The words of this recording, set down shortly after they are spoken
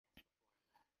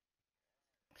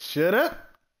Shut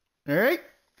up. All right?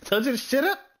 Told you to shut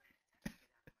up.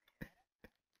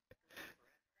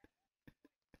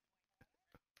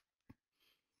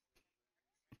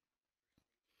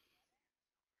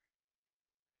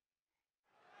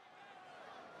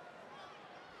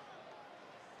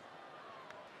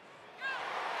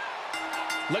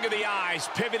 Look at the eyes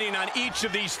pivoting on each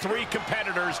of these three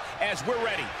competitors as we're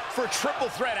ready for triple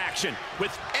threat action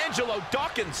with Angelo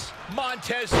Dawkins,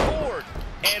 Montez Ford,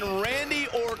 and Randy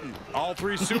Orton. All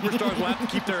three superstars will have to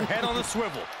keep their head on a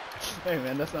swivel. Hey,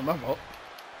 man, that's not my fault.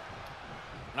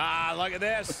 Ah, look at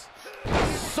this.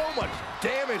 So much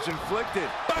damage inflicted.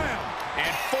 Bam!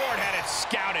 And Ford had it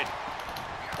scouted.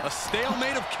 A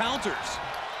stalemate of counters.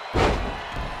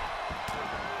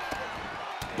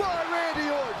 By Randy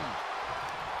Orton.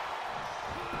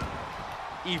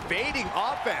 Evading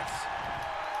offense.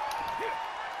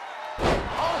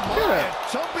 Oh my,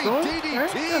 jumping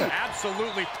DDT.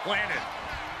 Absolutely planted.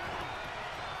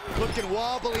 Looking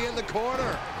wobbly in the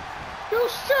corner. Yo,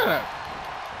 shut up.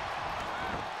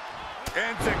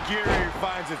 And Tajiri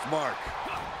finds its mark.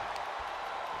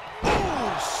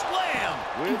 Ooh, slam.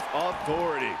 With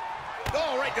authority.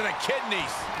 Oh, right to the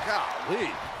kidneys.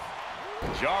 Golly.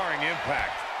 Jarring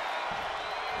impact.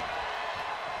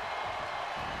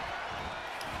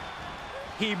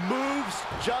 He moves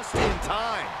just in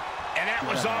time. And that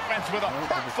was offense with a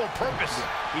hurtful purpose.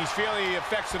 He's feeling the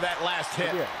effects of that last hit.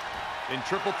 Yeah. In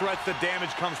triple threats, the damage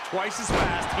comes twice as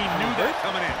fast. He knew that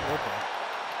coming in.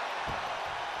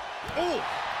 Oh,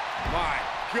 my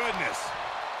goodness.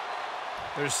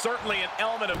 There's certainly an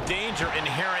element of danger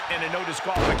inherent in a no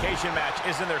disqualification match,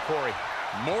 isn't there, Corey?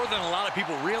 More than a lot of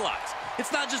people realize.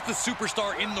 It's not just the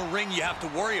superstar in the ring you have to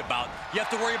worry about. You have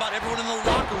to worry about everyone in the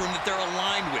locker room that they're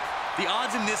aligned with. The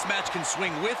odds in this match can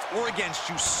swing with or against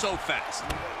you so fast.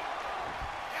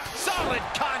 Solid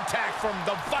contact from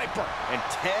the Viper. And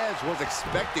Tez was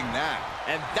expecting that.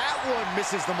 And that one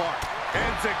misses the mark.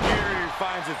 And Tajiri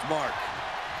finds its mark.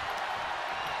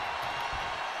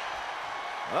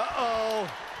 Uh-oh.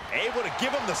 Able to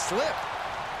give him the slip.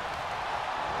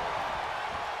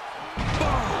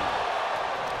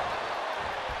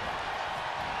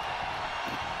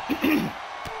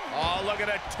 Oh, look at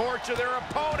a torture their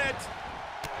opponent.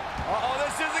 Uh-oh,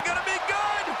 this isn't going to be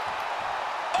good.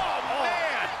 Oh,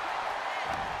 man.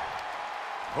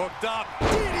 Hooked up.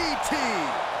 DDT.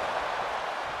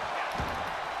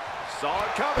 Saw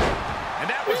it coming. And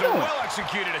that was a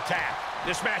well-executed attack.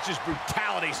 This match's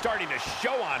brutality starting to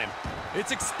show on him.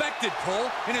 It's expected, Cole.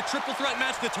 In a triple threat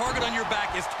match, the target on your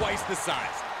back is twice the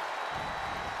size.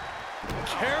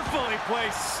 Carefully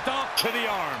placed stomp to the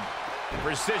arm.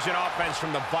 Precision offense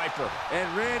from the Viper. And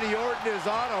Randy Orton is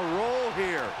on a roll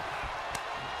here.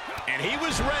 And he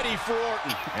was ready for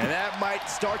Orton. And that might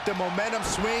start the momentum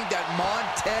swing that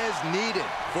Montez needed.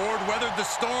 Ford weathered the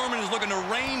storm and is looking to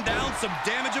rain down some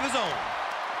damage of his own.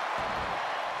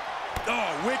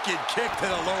 Oh, wicked kick to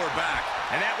the lower back.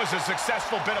 And that was a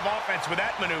successful bit of offense with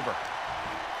that maneuver.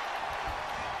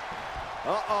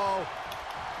 Uh-oh.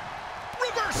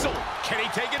 Reversal. Can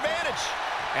he take advantage?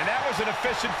 And that was an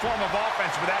efficient form of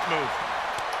offense with that move.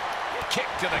 Kick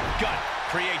to the gut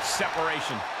creates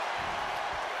separation.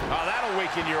 Oh, that'll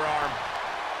weaken your arm.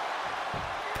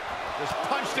 Just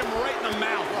punched him right in the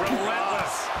mouth.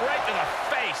 Relentless. Right to the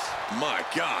face. My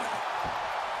God.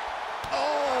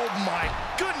 Oh, my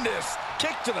goodness.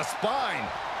 Kick to the spine.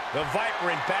 The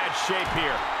Viper in bad shape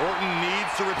here. Orton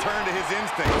needs to return to his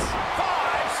instincts.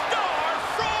 5-star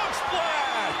frog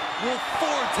splash. Will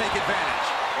Ford take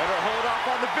advantage? Better hold off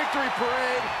on the victory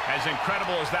parade. As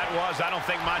incredible as that was, I don't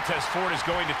think Montez Ford is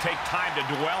going to take time to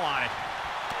dwell on it.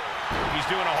 He's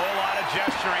doing a whole lot of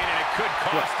gesturing, and it could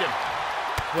cost him.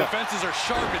 Defenses are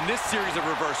sharp in this series of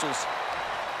reversals.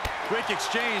 Quick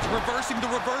exchange, reversing the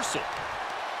reversal.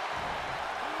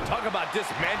 Talk about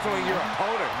dismantling your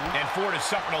opponent. And Ford has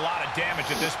suffered a lot of damage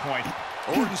at this point.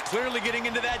 Orton's clearly getting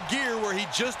into that gear where he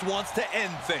just wants to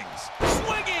end things.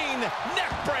 Swinging neck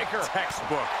breaker.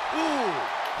 Textbook. Ooh.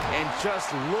 And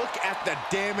just look at the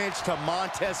damage to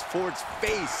Montez Ford's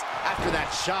face after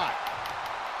that shot.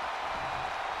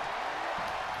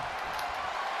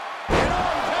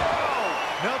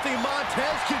 Nothing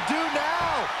Montez can do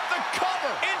now. The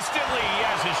cover. Instantly, he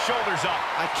has his shoulders up.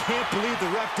 I can't believe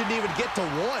the ref didn't even get to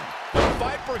one. The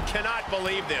Viper cannot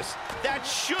believe this. That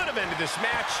should have ended this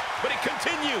match, but it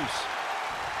continues.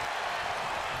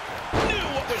 Knew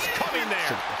what was coming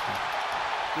there.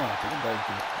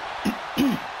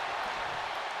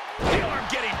 The arm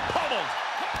getting pummeled.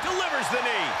 Delivers the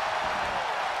knee.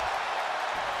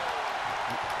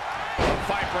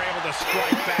 Viper able to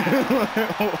strike back.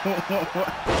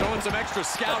 Showing some extra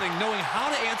scouting, knowing how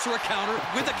to answer a counter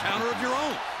with a counter of your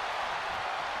own.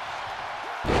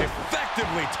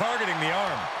 Effectively targeting the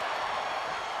arm.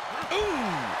 Ooh!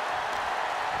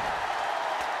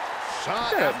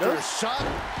 Shot after shot.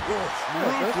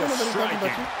 Ruthless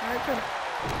striking.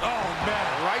 Oh, man,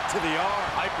 right to the arm.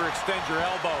 Hyperextend your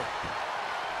elbow.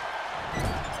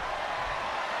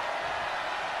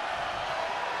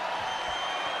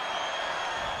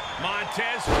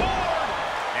 Montez forward.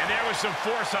 And there was some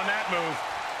force on that move.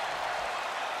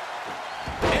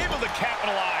 Able to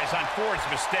capitalize on Ford's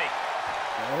mistake.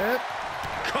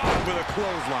 Caught with a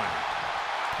clothesline.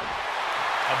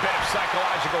 A bit of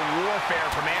psychological warfare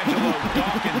from Angelo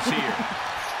Dawkins here.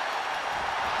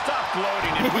 Stop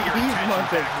gloating and put your attention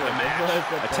back to the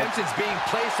match. Attention's being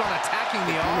placed on attacking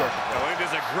the arm. Going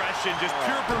his aggression, just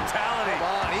pure brutality.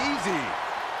 Come on, easy.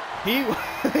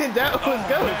 That was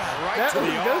Ghost. Man, right That to was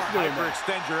the Ghost arm. doing that.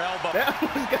 Hyperextend your elbow. That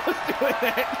was Ghost doing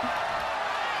that.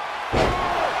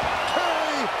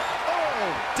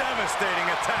 Devastating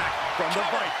attack from the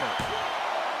Viper.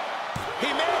 He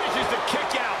manages to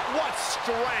kick out. What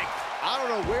strength. I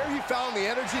don't know where he found the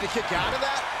energy to kick out of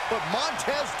that, but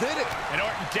Montez did it. And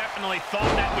Orton definitely thought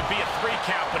that would be a 3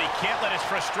 count, but he can't let his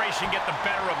frustration get the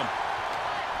better of him.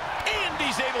 And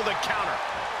he's able to counter.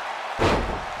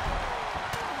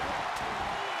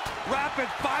 Rapid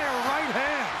fire right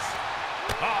hands.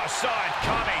 Oh, saw it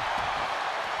coming.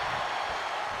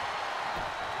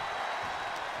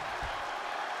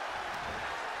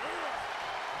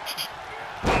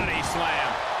 Body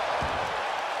slam.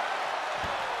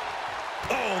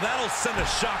 Oh, that'll send a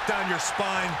shock down your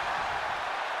spine.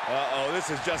 Uh-oh, this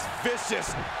is just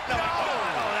vicious. No,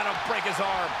 oh, that'll break his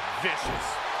arm. Vicious.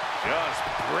 Just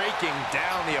breaking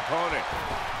down the opponent.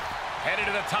 Headed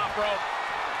to the top rope.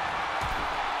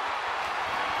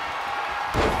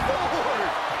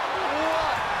 Forward.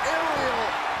 What aerial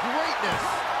greatness.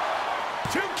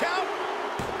 2 count.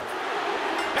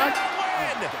 And a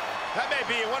win. That may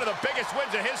be one of the biggest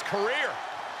wins of his career.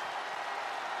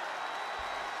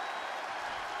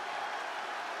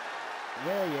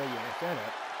 Yeah. Shut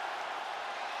up.